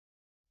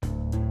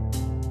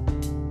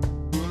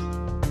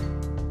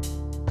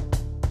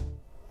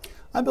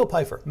I'm Bill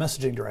Pfeiffer,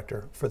 Messaging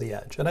Director for the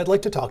Edge, and I'd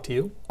like to talk to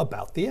you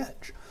about the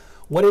Edge.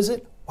 What is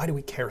it? Why do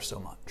we care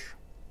so much?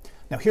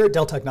 Now, here at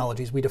Dell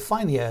Technologies, we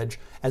define the Edge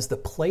as the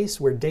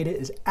place where data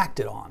is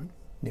acted on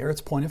near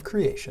its point of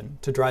creation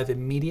to drive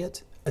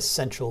immediate,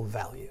 essential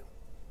value.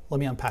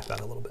 Let me unpack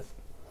that a little bit.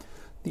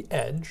 The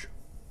Edge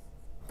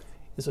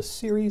is a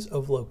series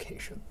of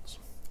locations.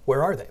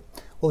 Where are they?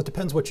 Well, it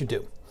depends what you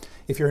do.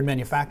 If you're in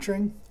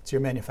manufacturing, it's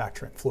your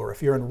manufacturing floor.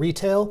 If you're in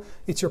retail,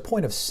 it's your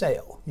point of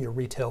sale, your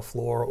retail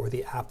floor or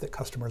the app that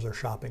customers are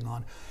shopping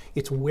on.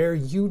 It's where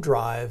you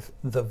drive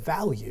the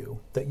value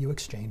that you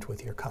exchange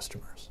with your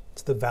customers.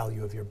 It's the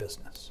value of your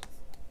business.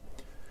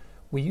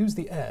 We use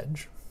the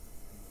Edge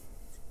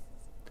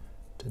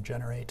to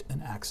generate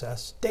and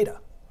access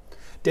data.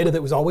 Data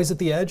that was always at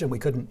the Edge and we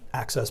couldn't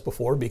access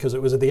before because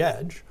it was at the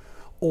Edge,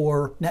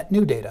 or net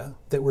new data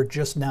that we're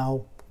just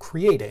now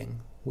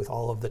creating with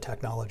all of the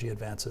technology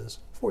advances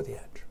for the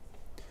Edge.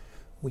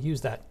 We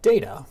use that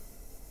data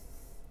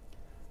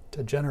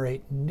to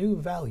generate new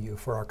value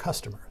for our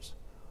customers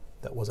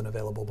that wasn't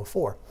available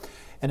before.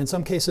 And in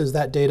some cases,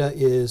 that data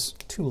is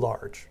too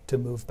large to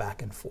move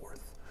back and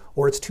forth,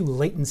 or it's too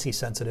latency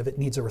sensitive, it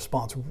needs a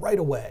response right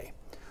away,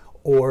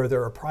 or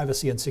there are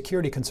privacy and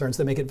security concerns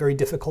that make it very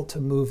difficult to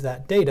move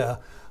that data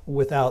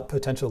without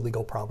potential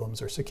legal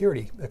problems or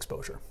security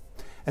exposure.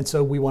 And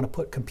so we want to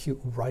put compute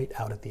right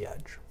out at the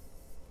Edge.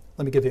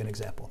 Let me give you an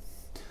example.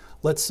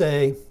 Let's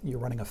say you're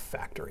running a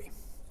factory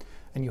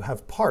and you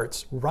have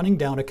parts running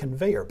down a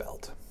conveyor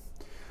belt.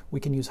 We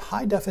can use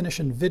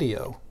high-definition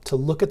video to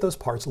look at those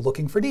parts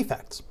looking for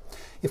defects.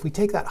 If we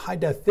take that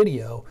high-def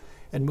video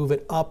and move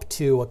it up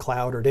to a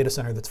cloud or data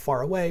center that's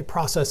far away,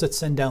 process it,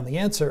 send down the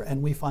answer,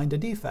 and we find a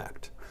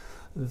defect,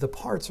 the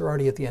parts are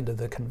already at the end of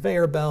the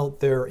conveyor belt,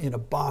 they're in a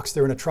box,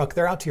 they're in a truck,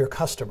 they're out to your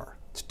customer.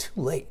 It's too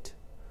late.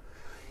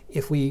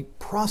 If we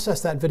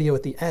process that video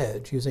at the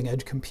Edge using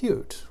Edge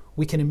Compute,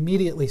 we can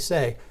immediately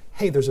say,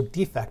 hey, there's a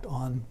defect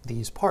on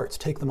these parts.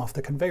 Take them off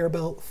the conveyor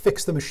belt,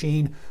 fix the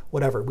machine,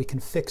 whatever. We can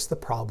fix the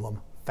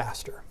problem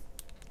faster.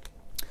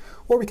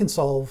 Or we can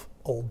solve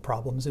old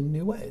problems in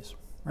new ways,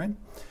 right?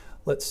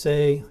 Let's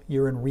say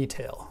you're in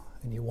retail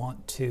and you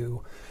want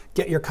to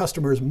get your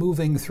customers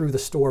moving through the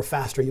store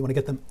faster. You want to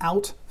get them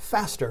out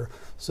faster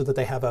so that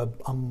they have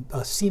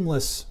a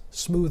seamless,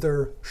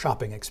 smoother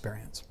shopping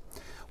experience.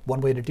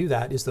 One way to do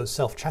that is those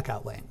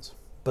self-checkout lanes.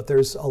 But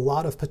there's a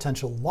lot of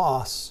potential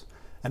loss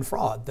and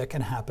fraud that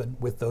can happen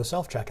with those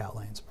self-checkout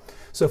lanes.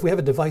 So if we have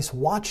a device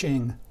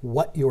watching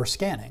what you're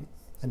scanning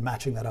and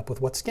matching that up with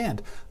what's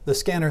scanned, the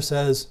scanner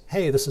says,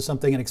 hey, this is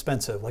something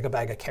inexpensive, like a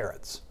bag of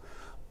carrots.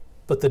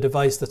 But the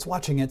device that's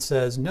watching it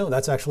says, no,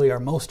 that's actually our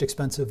most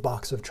expensive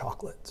box of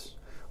chocolates.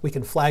 We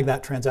can flag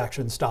that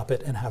transaction, stop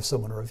it, and have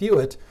someone review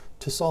it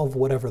to solve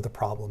whatever the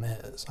problem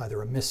is,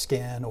 either a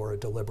misscan or a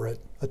deliberate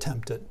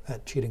attempt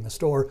at cheating the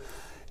store.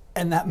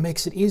 And that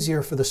makes it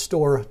easier for the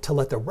store to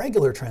let the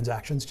regular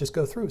transactions just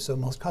go through. So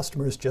most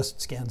customers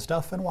just scan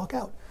stuff and walk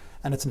out.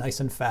 And it's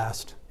nice and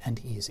fast and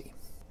easy.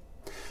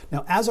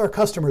 Now, as our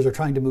customers are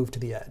trying to move to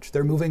the Edge,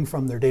 they're moving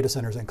from their data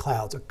centers and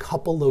clouds, a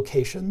couple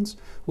locations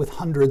with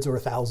hundreds or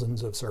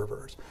thousands of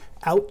servers,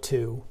 out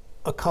to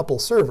a couple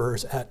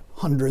servers at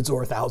hundreds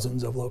or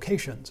thousands of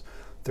locations.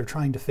 They're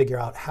trying to figure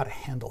out how to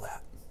handle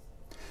that.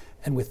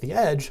 And with the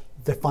Edge,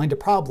 they find a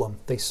problem,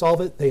 they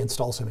solve it, they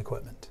install some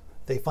equipment.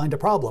 They find a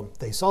problem,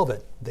 they solve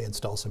it, they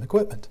install some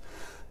equipment.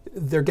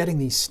 They're getting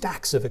these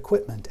stacks of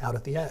equipment out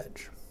at the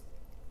Edge.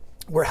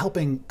 We're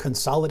helping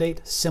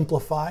consolidate,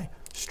 simplify,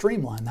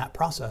 streamline that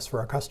process for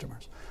our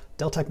customers.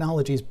 Dell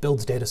Technologies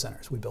builds data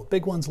centers. We build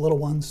big ones, little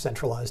ones,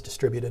 centralized,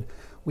 distributed.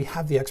 We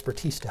have the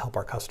expertise to help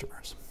our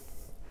customers.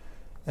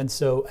 And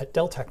so at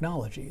Dell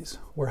Technologies,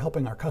 we're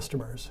helping our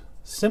customers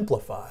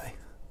simplify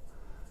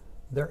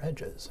their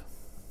edges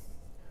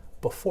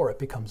before it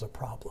becomes a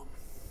problem.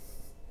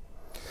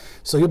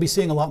 So you'll be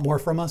seeing a lot more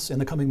from us in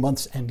the coming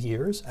months and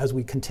years as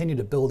we continue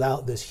to build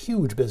out this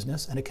huge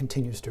business and it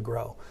continues to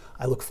grow.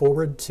 I look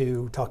forward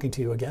to talking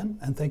to you again,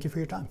 and thank you for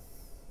your time.